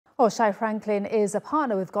Well, Shai Franklin is a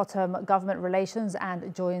partner with Gotham Government Relations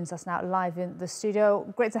and joins us now live in the studio.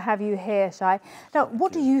 Great to have you here, Shai. Now,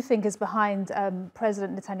 what do you think is behind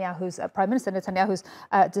President Netanyahu's, Prime Minister Netanyahu's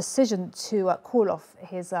decision to call off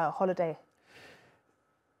his holiday?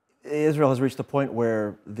 Israel has reached a point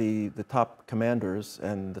where the top commanders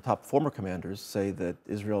and the top former commanders say that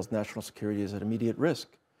Israel's national security is at immediate risk.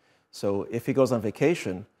 So if he goes on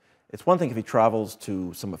vacation, it's one thing if he travels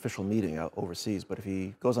to some official meeting out overseas, but if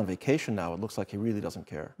he goes on vacation now, it looks like he really doesn't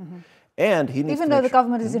care. Mm-hmm. And he needs even though the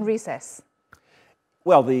government is in recess.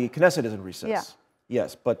 Well, the Knesset is in recess. Yeah.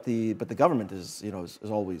 Yes, but the government is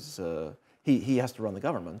always he has to run the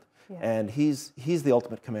government, yeah. And he's the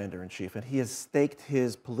ultimate commander in chief, and he has staked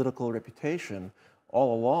his political reputation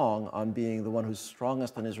all along on being the one who's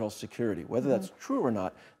strongest on Israel's security. Whether that's true or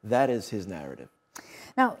not, that is his narrative.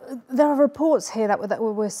 Now, there are reports here that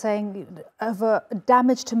we're saying of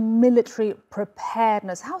damage to military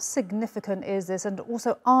preparedness. How significant is this? And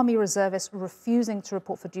also Army reservists refusing to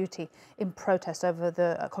report for duty in protest over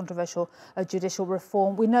the controversial judicial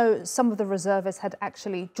reform. We know some of the reservists had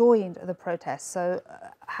actually joined the protests. So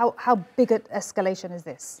how big an escalation is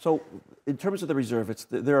this? So in terms of the reservists,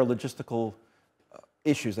 there are logistical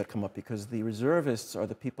issues that come up because the reservists are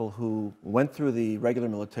the people who went through the regular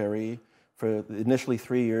military for initially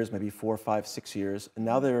 3 years, maybe 4, 5, 6 years, and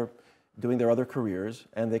now they're doing their other careers,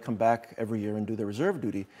 and they come back every year and do their reserve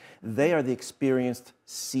duty. They are the experienced,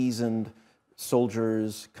 seasoned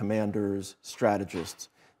soldiers, commanders, strategists.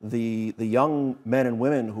 The young men and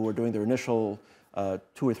women who are doing their initial 2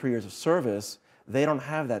 or 3 years of service, they don't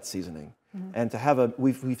have that seasoning. And to have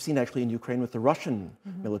we've seen actually in Ukraine with the Russian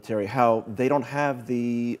military how they don't have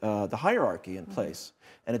the hierarchy in place,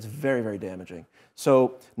 and it's very, very damaging.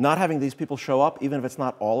 So not having these people show up, even if it's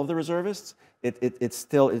not all of the reservists,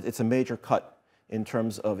 it's a major cut in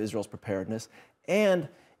terms of Israel's preparedness. And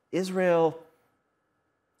Israel's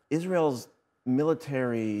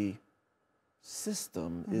military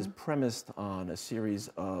system is premised on a series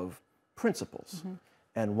of principles,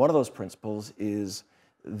 and one of those principles is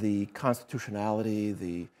the constitutionality,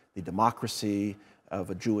 the democracy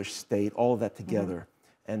of a Jewish state, all of that together.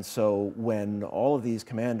 And so when all of these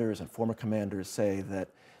commanders and former commanders say that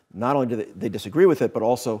not only do they disagree with it, but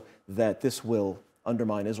also that this will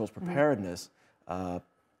undermine Israel's preparedness,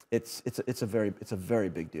 it's a very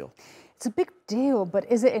big deal. It's a big deal, but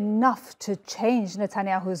is it enough to change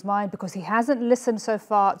Netanyahu's mind? Because he hasn't listened so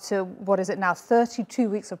far to, what is it now, 32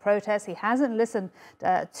 weeks of protest. He hasn't listened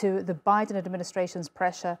to the Biden administration's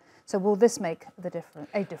pressure. So will this make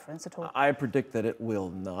a difference at all? I predict that it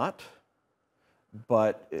will not.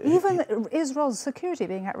 But even Israel's security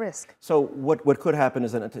being at risk. So what could happen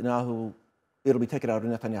is that Netanyahu, it'll be taken out of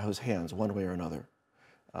Netanyahu's hands one way or another.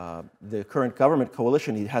 The current government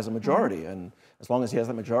coalition, he has a majority, and as long as he has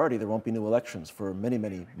that majority, there won't be new elections for many,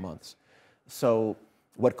 many months. So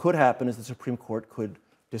what could happen is the Supreme Court could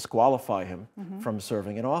disqualify him from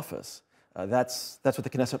serving in office. That's what the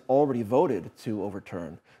Knesset already voted to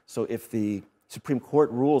overturn. So if the Supreme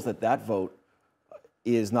Court rules that that vote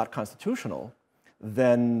is not constitutional,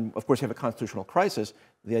 then of course you have a constitutional crisis.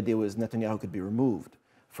 The idea was Netanyahu could be removed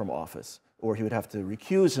from office, or he would have to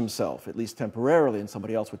recuse himself, at least temporarily, and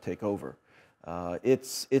somebody else would take over.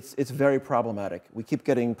 It's very problematic. We keep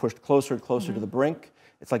getting pushed closer and closer to the brink.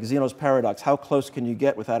 It's like Zeno's paradox. How close can you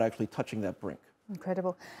get without actually touching that brink?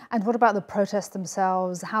 Incredible. And what about the protests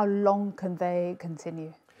themselves? How long can they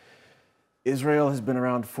continue? Israel has been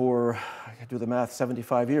around for, I can do the math,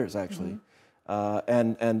 75 years actually.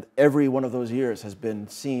 And every one of those years has been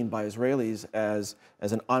seen by Israelis as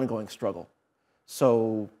an ongoing struggle.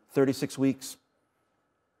 So 36 weeks,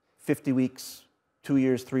 50 weeks, 2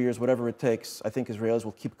 years, 3 years, whatever it takes, I think Israelis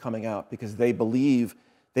will keep coming out because they believe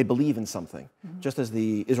in something. Just as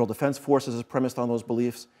the Israel Defense Forces is premised on those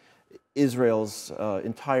beliefs, Israel's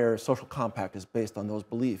entire social compact is based on those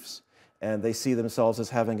beliefs. And they see themselves as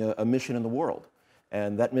having a mission in the world.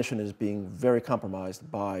 And that mission is being very compromised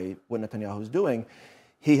by what Netanyahu is doing.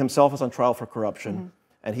 He himself is on trial for corruption,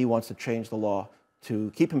 and he wants to change the law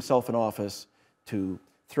to keep himself in office, to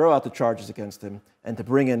throw out the charges against him, and to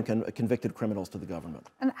bring in convicted criminals to the government.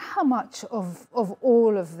 And how much of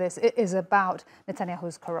all of this is about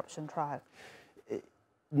Netanyahu's corruption trial?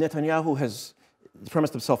 Netanyahu has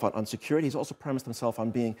premised himself on security. He's also premised himself on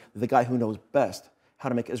being the guy who knows best how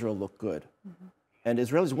to make Israel look good. And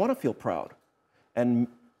Israelis want to feel proud. And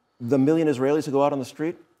the million Israelis who go out on the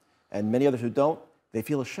street, and many others who don't, they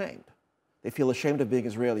feel ashamed. They feel ashamed of being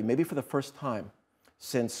Israeli, maybe for the first time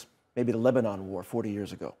since maybe the Lebanon War 40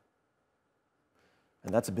 years ago.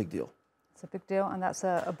 And that's a big deal. It's a big deal, and that's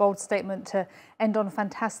a bold statement to end on.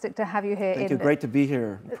 Fantastic to have you here. Thank you. Great to be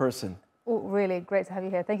here in person. Really great to have you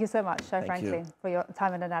here. Thank you so much, Shai Franklin, for your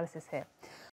time and analysis here.